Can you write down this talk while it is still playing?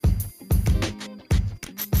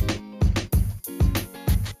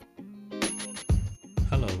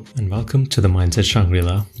welcome to the Mindset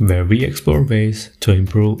Shangri-La, where we explore ways to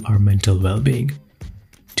improve our mental well-being.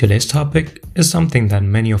 Today's topic is something that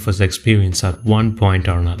many of us experience at one point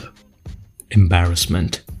or another: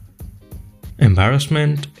 embarrassment.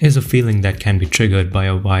 Embarrassment is a feeling that can be triggered by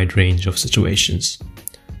a wide range of situations,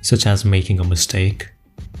 such as making a mistake,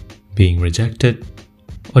 being rejected,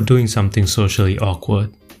 or doing something socially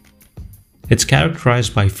awkward. It's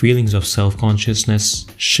characterized by feelings of self-consciousness,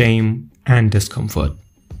 shame, and discomfort.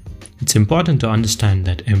 It's important to understand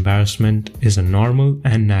that embarrassment is a normal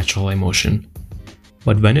and natural emotion,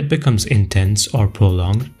 but when it becomes intense or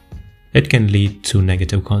prolonged, it can lead to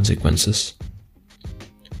negative consequences.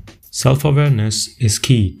 Self-awareness is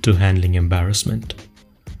key to handling embarrassment.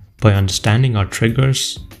 By understanding our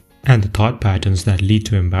triggers and the thought patterns that lead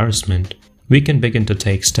to embarrassment, we can begin to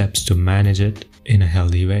take steps to manage it in a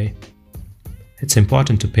healthy way. It's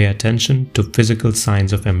important to pay attention to physical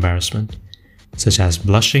signs of embarrassment, such as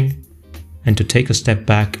blushing, and to take a step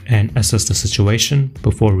back and assess the situation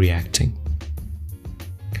before reacting.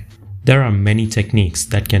 There are many techniques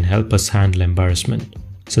that can help us handle embarrassment,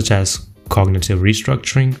 such as cognitive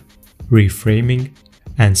restructuring, reframing,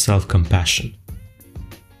 and self-compassion.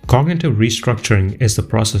 Cognitive restructuring is the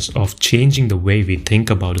process of changing the way we think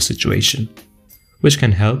about a situation, which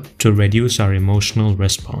can help to reduce our emotional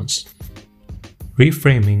response.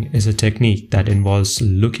 Reframing is a technique that involves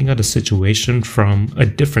looking at a situation from a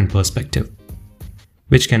different perspective,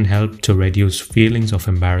 which can help to reduce feelings of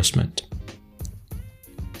embarrassment.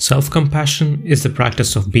 Self-compassion is the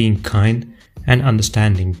practice of being kind and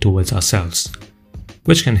understanding towards ourselves,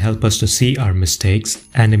 which can help us to see our mistakes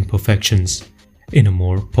and imperfections in a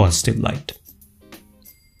more positive light.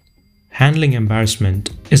 Handling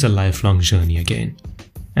embarrassment is a lifelong journey again,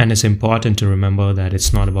 and it's important to remember that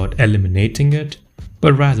it's not about eliminating it,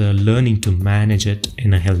 but rather learning to manage it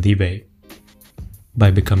in a healthy way. By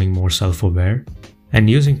becoming more self-aware and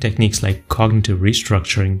using techniques like cognitive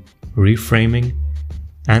restructuring, reframing,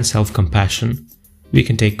 and self-compassion, we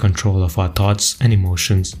can take control of our thoughts and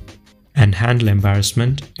emotions and handle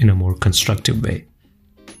embarrassment in a more constructive way.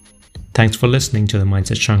 Thanks for listening to the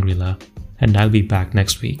Mindset Shangri-La, and I'll be back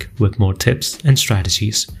next week with more tips and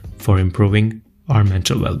strategies for improving our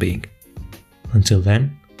mental well-being. Until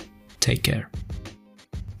then, take care.